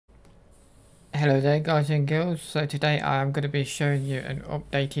Hello there guys and girls, so today I am going to be showing you an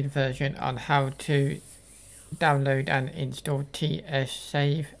updated version on how to download and install TS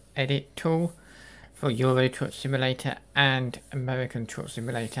Save Edit tool for Euro Truck Simulator and American Truck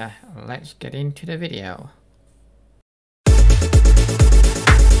Simulator. Let's get into the video.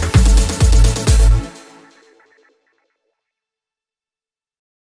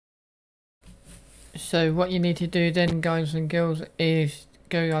 So what you need to do then guys and girls is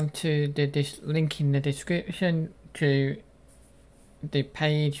go on to this link in the description to the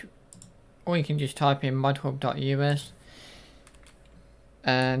page, or you can just type in modhub.us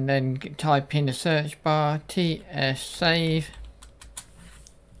and then type in the search bar TS Save.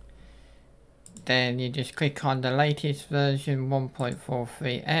 Then you just click on the latest version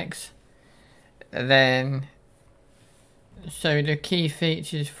 1.43x. Then so the key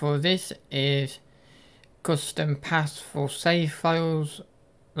features for this is custom paths for save files,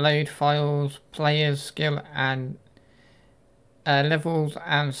 load files, players, skill and levels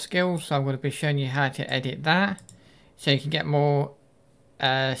and skills. So I'm going to be showing you how to edit that so you can get more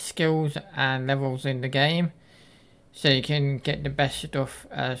skills and levels in the game, so you can get the best stuff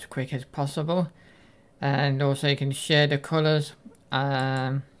as quick as possible. And also you can share the colours,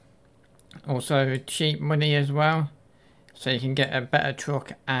 also cheap money as well, so you can get a better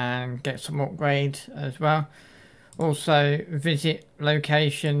truck and get some upgrades as well. Also visit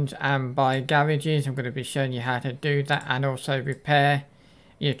locations and buy garages. I'm going to be showing you how to do that, and also repair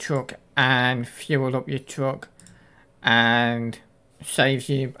your truck and fuel up your truck, and saves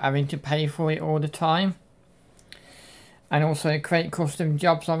you having to pay for it all the time. And also create custom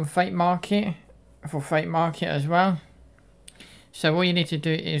jobs on Freight Market, for Freight Market as well. So all you need to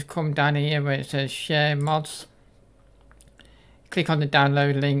do is come down here where it says share mods, click on the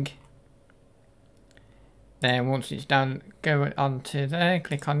download link. Then once it's done, go onto there,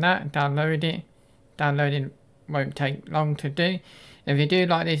 click on that, download it. Downloading won't take long to do. If you do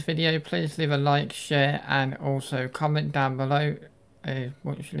like this video, please leave a like, share and also comment down below. It's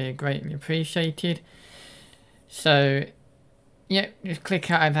muchly greatly appreciated. So yeah, just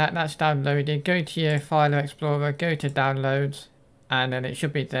click out of that, that's downloaded. Go to your file explorer, go to downloads, and then it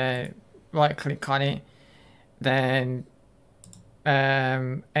should be there. Right click on it, then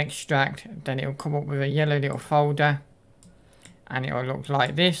extract, then it will come up with a yellow little folder and it will look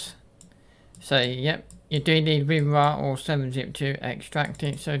like this. So yep, you do need WinRAR or 7-zip to extract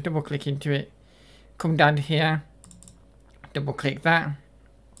it. So double click into it, come down to here, double click that,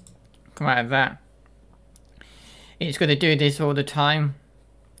 come out of that. It's going to do this all the time.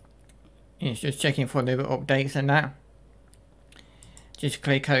 It's just checking for the updates and that. Just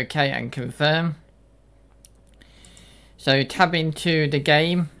click OK and confirm. So tab into the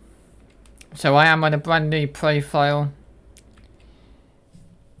game. So I am on a brand new profile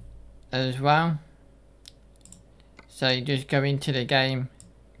as well. So you just go into the game,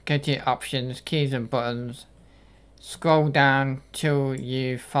 go to your options, keys and buttons, scroll down till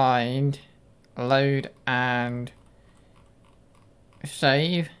you find load and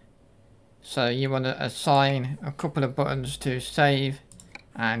save. So you want to assign a couple of buttons to save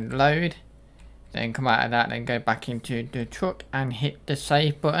and load. Then come out of that and go back into the truck and hit the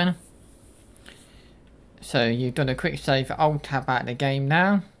save button. So you've done a quick save. I'll tab out the game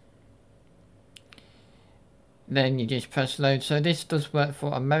now. Then you just press load. So this does work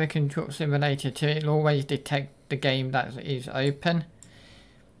for American Truck Simulator too. It'll always detect the game that is open.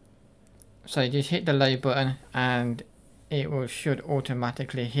 So you just hit the load button and it should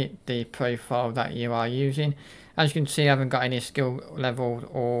automatically hit the profile that you are using. As you can see, I haven't got any skill levels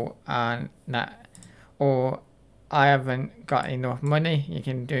or I haven't got enough money. You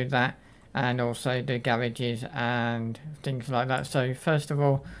can do that, and also the garages and things like that. So first of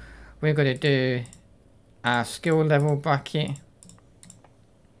all, we're going to do our skill level bracket,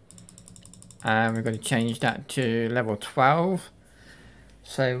 and we're going to change that to level 12.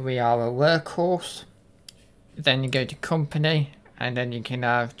 So we are a workhorse. Then you go to company, and then you can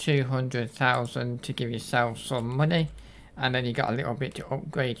have 200,000 to give yourself some money, and then you got a little bit to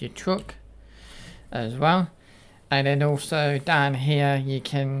upgrade your truck as well. And then also down here you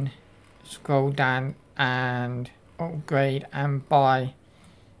can scroll down and upgrade and buy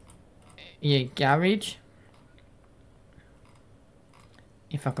your garage.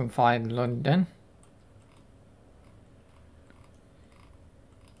 If I can find London.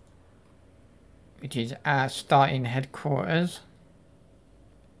 Which is our starting headquarters.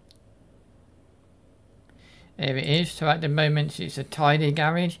 There it is. So at the moment it's a tiny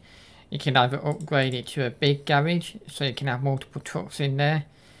garage. You can either upgrade it to a big garage, so you can have multiple trucks in there,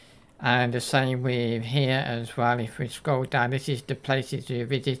 And the same with here as well. If we scroll down, this is the places we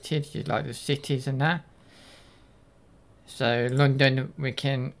visited, like the cities and that. So London we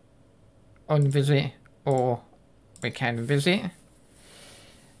can unvisit or we can visit.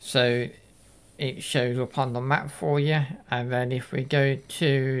 So it shows up on the map for you. And then if we go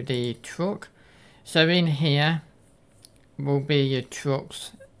to the truck, so in here will be your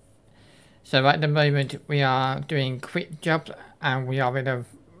trucks. So at the moment we are doing quick jobs and we are in a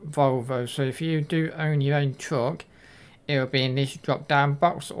Volvo. So if you do own your own truck, it will be in this drop down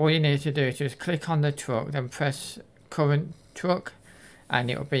box. All you need to do is just click on the truck, then press current truck, and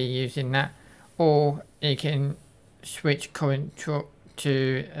it will be using that. Or you can switch current truck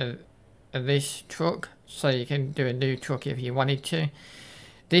to this truck, so you can do a new truck if you wanted to.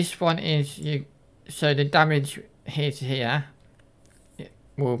 This one is so the damage hit here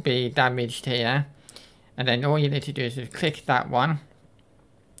will be damaged here, and then all you need to do is just click that one.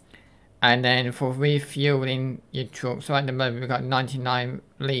 And then for refueling your truck, so at the moment we've got 99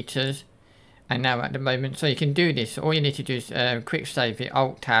 litres, and now at the moment, so you can do this. All you need to do is quick save it,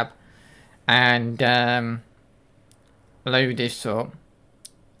 Alt Tab, and load this up,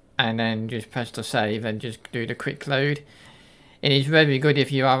 and then just press the save and just do the quick load. It is very good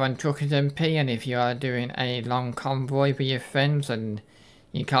if you are on Truckers MP and if you are doing a long convoy with your friends and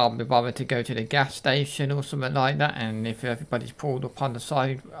you can't be bothered to go to the gas station or something like that, and if everybody's pulled up on the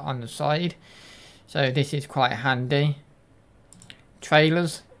side. So this is quite handy.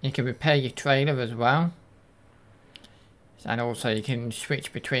 Trailers, you can repair your trailer as well, and also you can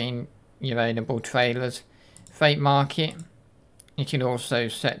switch between your available trailers. Freight market, you can also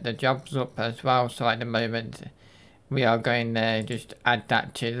set the jobs up as well. So at the moment we are going there, just add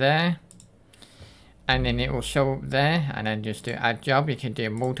that to there, and then it will show up there, and then just do add job. You can do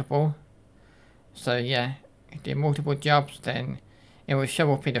multiple, so yeah, do multiple jobs, then it will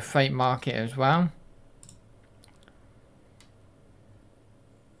show up in the freight market as well.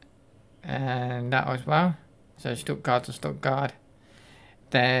 And that as well, so Stuttgart to Stuttgart.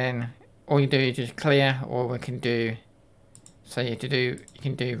 Then all you do is just clear, or we can do, so you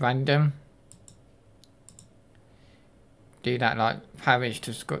can do random, do that like Paris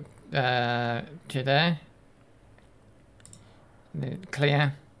to there, then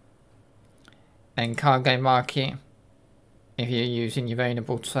clear. And cargo market, if you're using your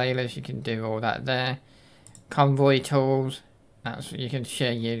available trailers, you can do all that there. Convoy tools, that's you can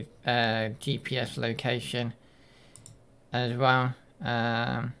share your GPS location as well.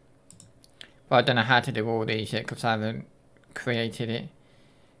 But I don't know how to do all these yet because I haven't created it.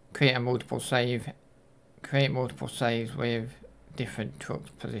 Create multiple saves with different truck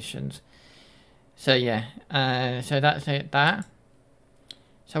positions. So yeah, so that's it.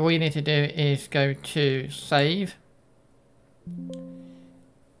 So all you need to do is go to save.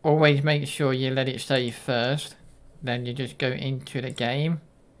 Always make sure you let it save first. Then you just go into the game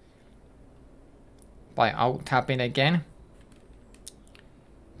by Alt tabbing again.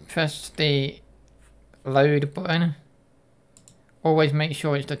 Press the load button. Always make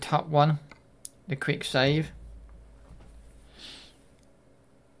sure it's the top one, the quick save.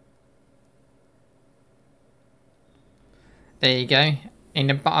 There you go. In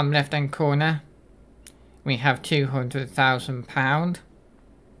the bottom left hand corner we have £200,000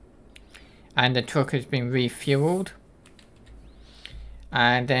 and the truck has been refueled.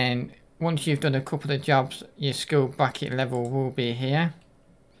 And then once you've done a couple of jobs, your skill bracket level will be here,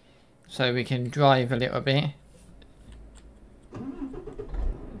 so we can drive a little bit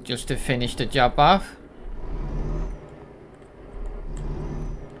just to finish the job off.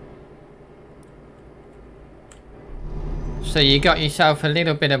 So you got yourself a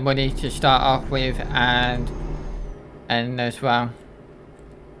little bit of money to start off with, and as well.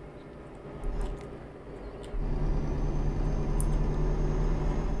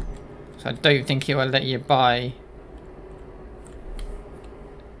 So I don't think it will let you buy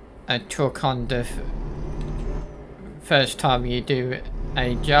a truck on the first time you do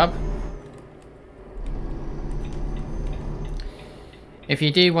a job. If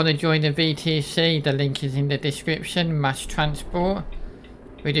you do want to join the VTC, the link is in the description. Mass transport.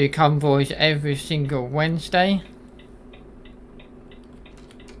 We do convoys every single Wednesday.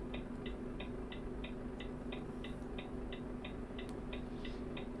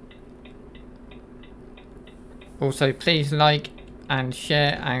 Also, please like and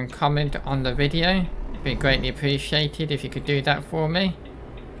share and comment on the video. It'd be greatly appreciated if you could do that for me.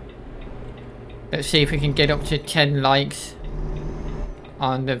 Let's see if we can get up to 10 likes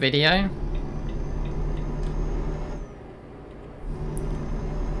on the video.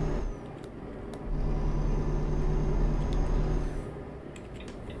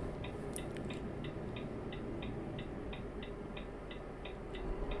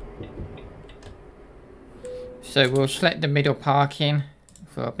 So we'll select the middle parking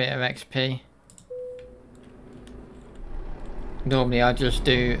for a bit of XP. Normally I just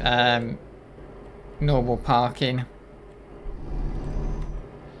do normal parking.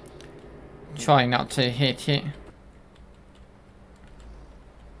 Try not to hit it.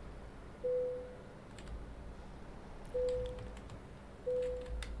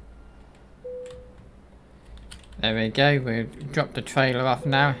 There we go, we've dropped the trailer off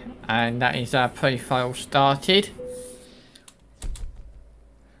now, and that is our profile started.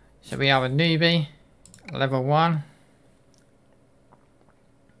 So we are a newbie, level 1.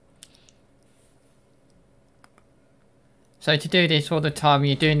 So to do this all the time,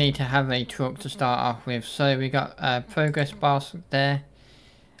 you do need to have a truck to start off with. So we got a progress bar there,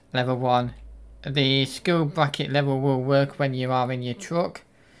 level 1. The skill bracket level will work when you are in your truck.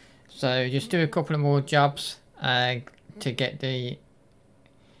 So just do a couple of more jobs to get the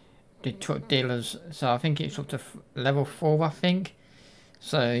truck dealers. So I think it's up to level 4, I think.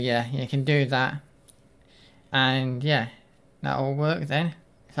 So yeah, you can do that, and yeah, that'll work then.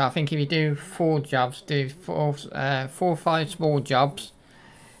 So I think if you do 4 jobs, do 4 or 5 small jobs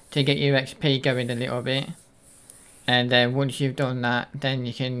to get your XP going a little bit, and then once you've done that, then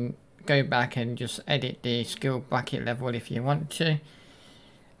you can go back and just edit the skill bracket level if you want to,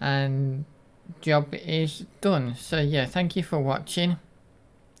 and job is done. So yeah, thank you for watching.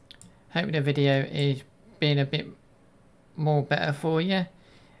 Hope the video is being a bit more better for you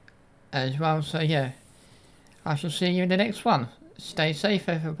as well. So yeah, I shall see you in the next one. Stay safe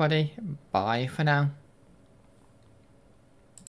everybody. Bye for now.